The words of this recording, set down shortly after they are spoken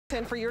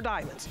in for your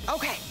diamonds.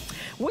 Okay,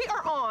 we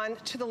are on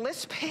to the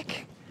list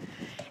pick.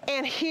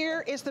 And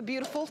here is the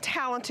beautiful,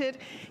 talented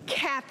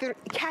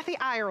Kathy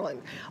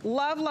Ireland.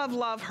 Love, love,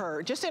 love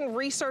her. Just in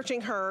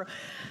researching her,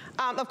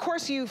 of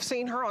course, you've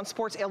seen her on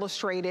Sports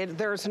Illustrated.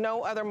 There's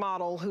no other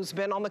model who's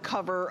been on the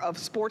cover of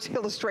Sports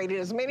Illustrated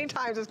as many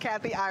times as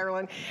Kathy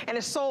Ireland and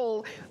has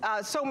sold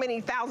so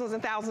many thousands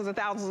and thousands and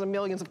thousands and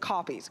millions of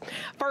copies.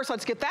 First,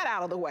 let's get that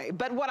out of the way.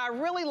 But what I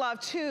really love,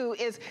 too,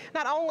 is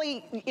not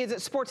only is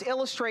it Sports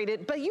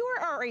Illustrated, but you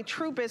are a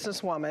true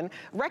businesswoman,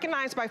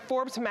 recognized by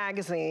Forbes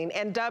magazine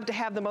and dubbed to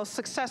have the most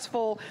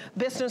successful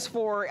business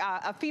for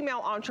a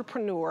female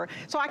entrepreneur.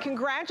 So I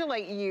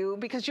congratulate you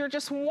because you're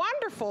just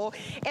wonderful.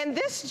 And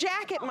this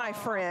jacket, my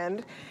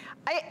friend,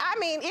 I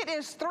mean, it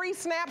is 3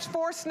 snaps,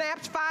 4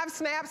 snaps, 5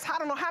 snaps. I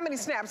don't know how many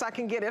snaps I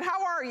can get it.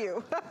 How are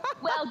you?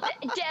 Well,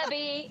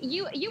 Debbie,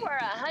 you are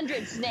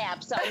 100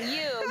 snaps on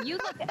you. You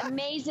look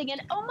amazing.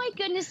 And oh my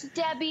goodness,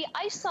 Debbie,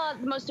 I saw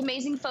the most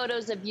amazing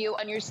photos of you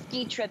on your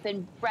ski trip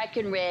in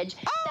Breckenridge.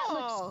 That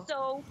looks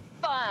so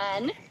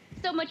fun.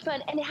 So much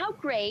fun. And how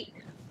great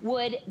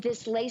would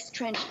this lace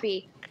trench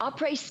be?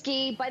 Après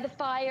ski, by the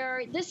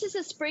fire. This is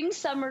a spring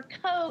summer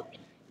coat.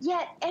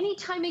 Yet any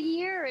time of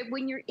year,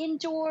 when you're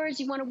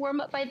indoors, you want to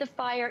warm up by the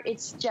fire,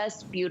 it's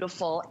just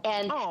beautiful.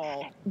 And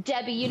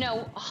Debbie, you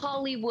know,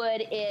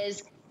 Hollywood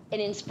is an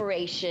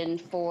inspiration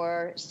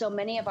for so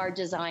many of our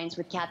designs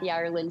with Kathy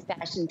Ireland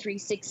Fashion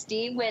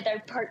 360, with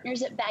our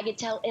partners at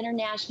Bagatelle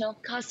International.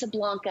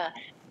 Casablanca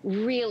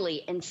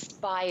really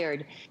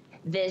inspired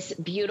this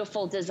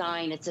beautiful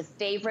design. It's a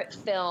favorite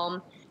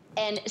film.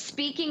 And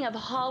speaking of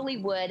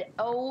Hollywood,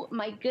 oh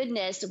my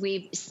goodness,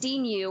 we've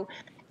seen you.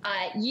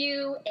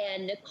 You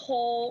and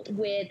Nicole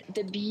with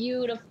the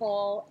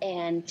beautiful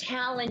and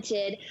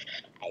talented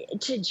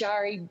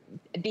Tajari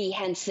B.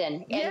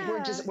 Henson.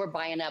 And we're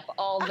buying up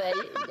all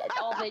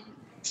the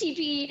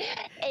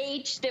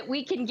TPH that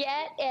we can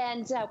get,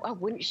 and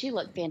wouldn't she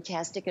look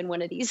fantastic in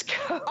one of these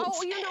coats?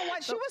 Oh, you know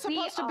what? She was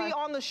supposed to be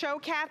on the show,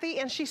 Kathy,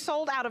 and she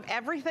sold out of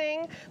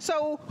everything.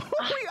 So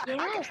I'm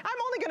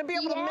only going to be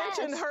able to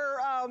mention her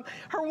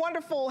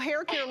wonderful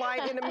hair care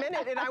line in a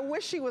minute, and I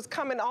wish she was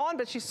coming on,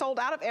 but she sold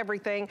out of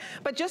everything.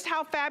 But just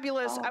how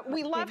fabulous.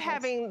 We love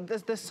having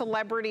the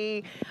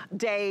Celebrity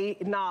Day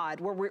nod,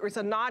 where it's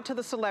a nod to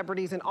the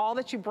celebrities and all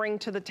that you bring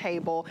to the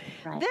table.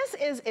 Right. This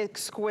is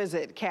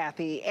exquisite,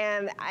 Kathy,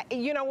 and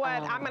you know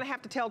what? I'm going to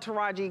have to tell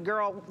Taraji,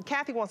 girl,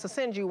 Kathy wants to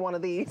send you one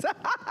of these.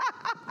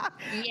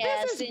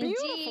 Yes,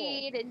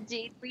 indeed,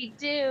 indeed we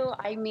do.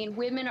 I mean,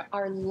 women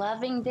are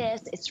loving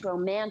this. It's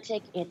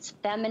romantic. It's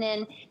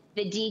feminine.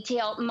 The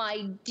detail.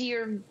 My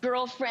dear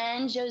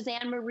girlfriend,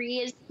 Josanne Marie,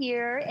 is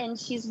here, and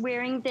she's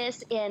wearing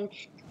this in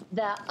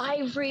the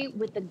ivory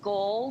with the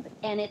gold,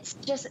 and it's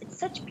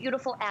such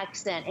beautiful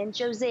accent. And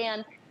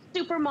Josanne,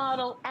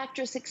 supermodel,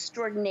 actress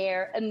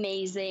extraordinaire,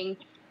 amazing.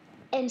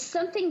 And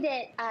something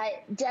that,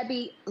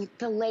 Debbie,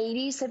 the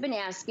ladies have been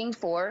asking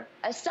for,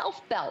 a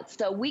self belt.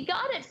 So we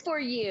got it for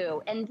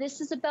you. And this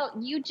is about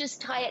you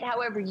just tie it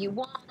however you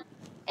want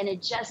and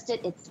adjust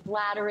it. It's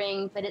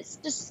flattering, but it's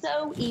just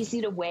so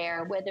easy to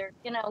wear, whether,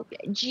 you know,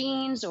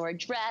 jeans or a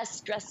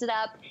dress it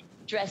up,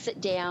 dress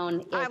it down.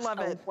 It's I love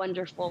it.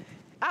 Wonderful.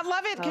 I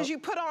love it because you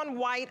put on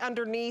white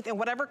underneath, and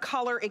whatever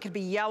color, it could be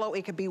yellow,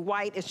 it could be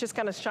white, it's just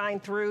gonna shine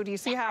through. Do you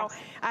see how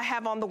I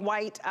have on the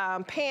white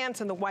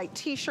pants and the white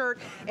t-shirt?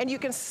 And you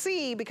can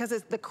see, because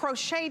the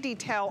crochet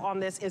detail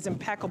on this is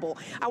impeccable.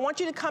 I want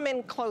you to come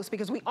in close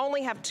because we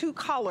only have 2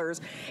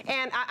 colors.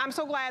 And I'm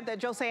so glad that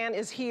Josanne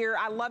is here.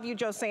 I love you,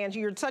 Josanne.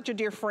 You're such a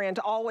dear friend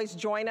to always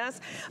join us.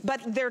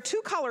 But there are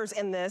 2 colors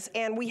in this,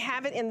 and we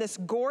have it in this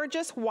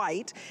gorgeous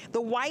white.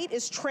 The white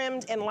is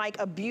trimmed in like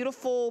a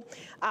beautiful,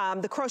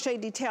 the crochet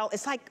detail.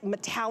 It's like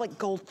metallic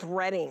gold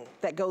threading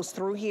that goes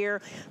through here.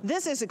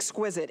 This is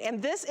exquisite,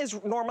 and this is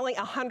normally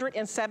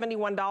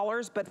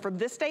 $171, but for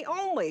this day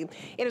only,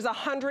 it is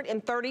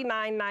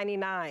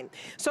 $139.99.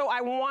 So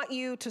I want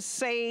you to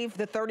save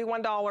the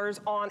 $31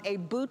 on a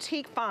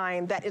boutique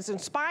find that is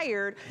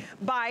inspired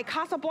by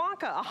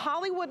Casablanca, a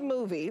Hollywood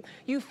movie.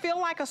 You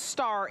feel like a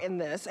star in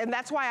this, and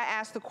that's why I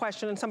asked the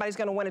question, and somebody's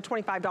gonna win a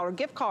 $25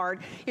 gift card.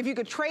 If you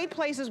could trade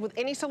places with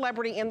any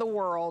celebrity in the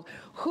world,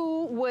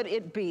 who would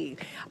it be?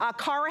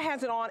 Cara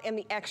has it on in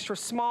the extra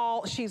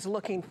small. She's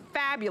looking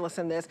fabulous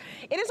in this.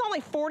 It is only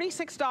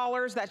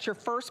 $46. That's your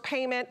first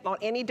payment on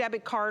any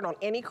debit card, on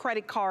any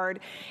credit card,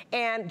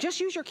 and just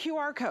use your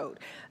QR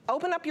code.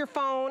 Open up your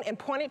phone and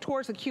point it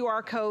towards the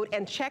QR code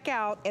and check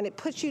out, and it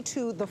puts you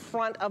to the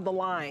front of the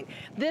line.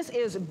 This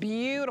is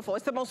beautiful.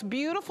 It's the most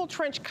beautiful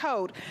trench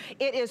coat.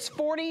 It is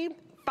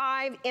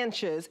 45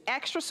 inches,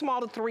 extra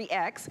small to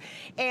 3X,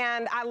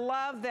 and I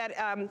love that,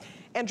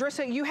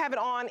 Andrissa, you have it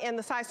on in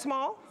the size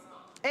small?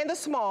 In the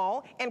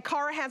small, and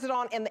Cara has it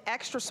on in the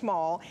extra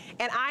small,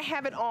 and I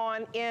have it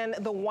on in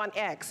the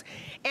 1X.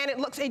 And it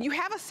looks, and you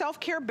have a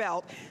self-care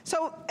belt.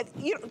 So,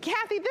 you know,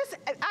 Kathy, this,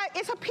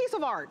 it's a piece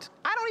of art.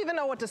 I don't even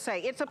know what to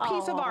say. It's a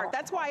piece of art.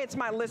 That's why it's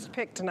my list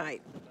pick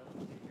tonight.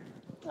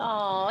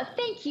 Oh,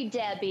 thank you,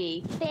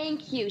 Debbie.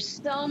 Thank you.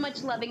 So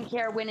much love and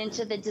care went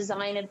into the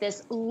design of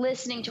this,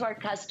 listening to our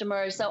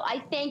customers. So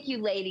I thank you,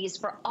 ladies,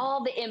 for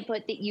all the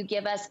input that you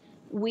give us.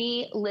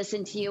 We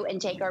listen to you and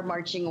take our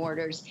marching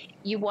orders.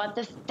 You want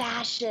the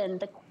fashion,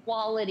 the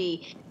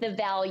quality, the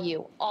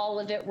value, all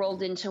of it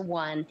rolled into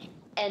one.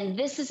 And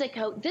this is a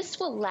coat, this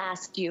will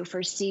last you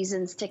for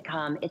seasons to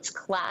come. It's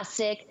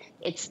classic,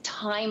 it's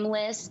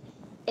timeless,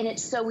 and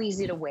it's so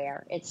easy to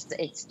wear.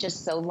 It's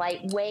just so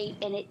lightweight,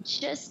 and it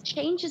just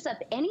changes up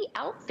any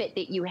outfit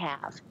that you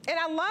have. And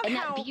I love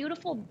how that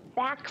beautiful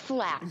back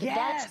flap. Yes.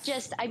 That's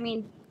just, I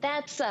mean,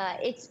 that's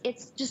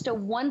it's just a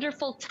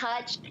wonderful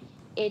touch.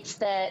 It's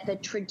the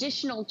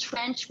traditional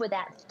trench with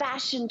that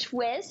fashion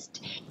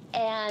twist,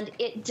 and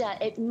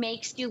it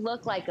makes you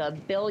look like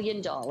 $1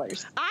 billion.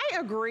 I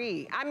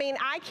agree. I mean,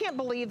 I can't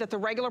believe that the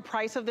regular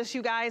price of this,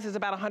 you guys, is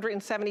about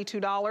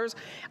 $172.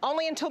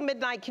 Only until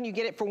midnight can you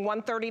get it for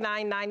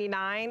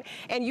 $139.99.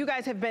 And you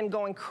guys have been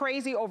going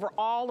crazy over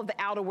all of the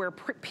outerwear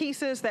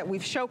pieces that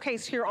we've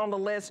showcased here on the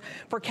list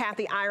for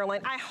Kathy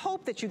Ireland. I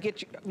hope that you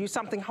get you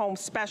something home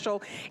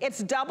special. It's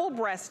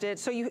double-breasted,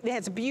 so it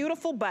has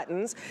beautiful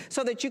buttons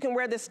so that you can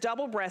wear this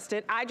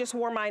double-breasted. I just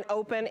wore mine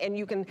open, and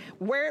you can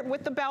wear it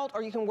with the belt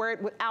or you can wear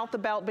it without the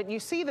belt, but you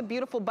see the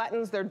beautiful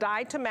buttons. They're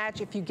dyed to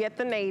match if you get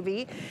the navy,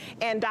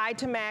 and dyed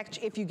to match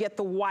if you get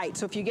the white.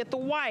 So if you get the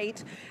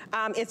white,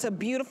 it's a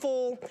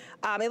beautiful,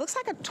 it looks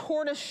like a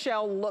tortoise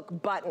shell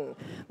look button,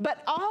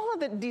 but all of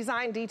the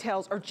design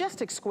details are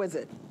just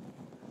exquisite.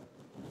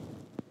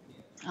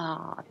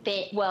 Oh,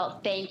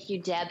 well, thank you,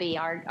 Debbie.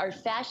 Our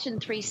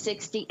Fashion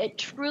 360, it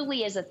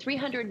truly is a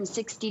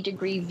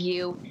 360-degree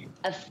view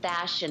of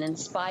fashion,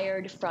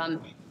 inspired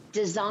from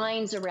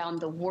designs around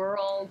the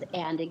world.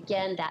 And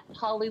again, that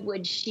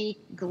Hollywood chic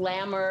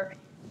glamour,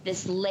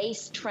 this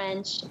lace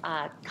trench,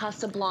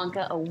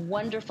 Casablanca, a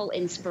wonderful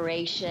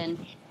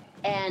inspiration.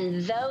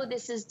 And though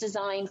this is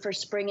designed for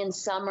spring and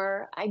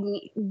summer, I'm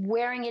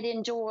wearing it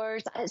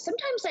indoors.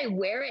 Sometimes I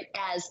wear it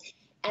as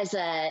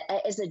a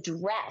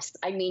dress.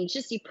 I mean,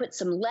 just you put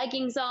some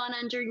leggings on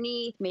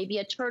underneath, maybe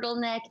a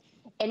turtleneck,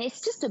 and it's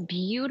just a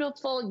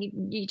beautiful,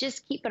 you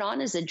just keep it on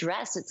as a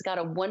dress. It's got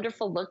a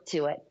wonderful look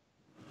to it.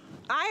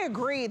 I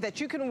agree that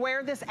you can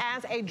wear this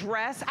as a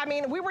dress. I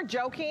mean, we were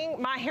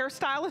joking. My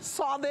hairstylist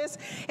saw this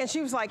and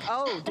she was like,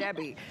 oh,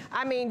 Debbie,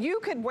 I mean,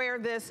 you could wear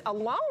this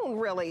alone,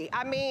 really.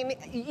 I mean,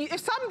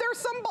 there's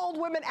some bold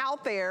women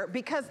out there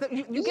because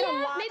you get a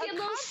lot maybe of a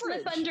little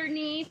coverage. Slip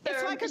underneath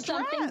It's or like a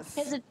something.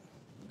 dress.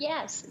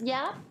 Yes,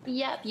 yep.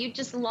 You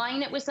just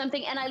line it with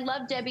something. And I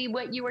love, Debbie,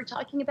 what you were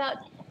talking about.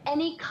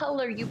 Any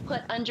color you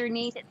put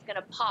underneath, it's going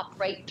to pop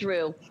right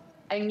through.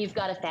 And you've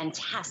got a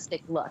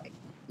fantastic look.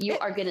 You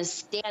are going to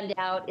stand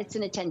out. It's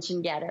an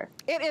attention getter.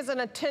 It is an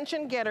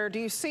attention getter. Do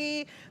you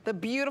see the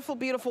beautiful,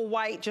 beautiful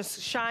white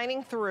just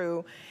shining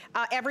through?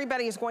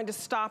 Everybody is going to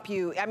stop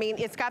you. I mean,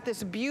 it's got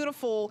this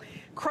beautiful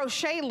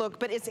crochet look,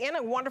 but it's in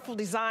a wonderful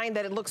design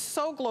that it looks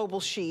so global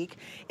chic.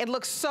 It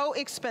looks so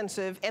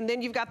expensive. And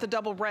then you've got the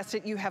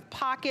double-breasted. You have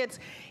pockets.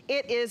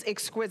 It is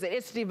exquisite.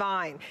 It's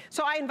divine.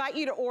 So I invite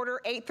you to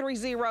order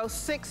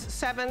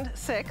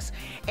 830-676,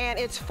 and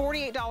it's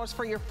 $48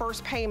 for your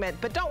first payment.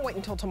 But don't wait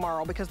until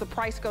tomorrow because the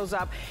price goes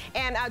up.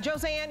 And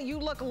Josanne, you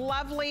look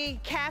lovely.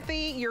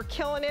 Kathy, you're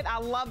killing it. I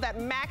love that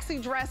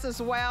maxi dress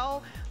as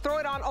well. Throw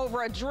it on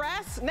over a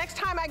dress. Next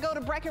time I go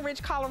to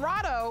Breckenridge,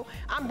 Colorado,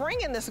 I'm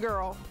bringing this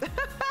girl.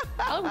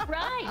 All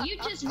right, you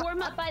just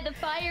warm up by the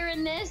fire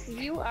in this.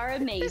 You are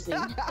amazing.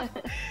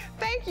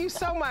 Thank you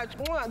so much.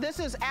 This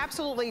is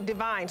absolutely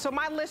divine. So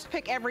my list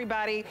pick,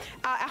 everybody.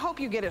 I hope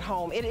you get it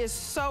home. It is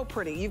so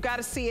pretty. You've got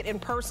to see it in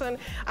person.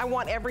 I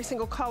want every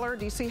single color.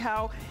 Do you see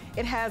how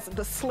it has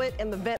the slit and the vent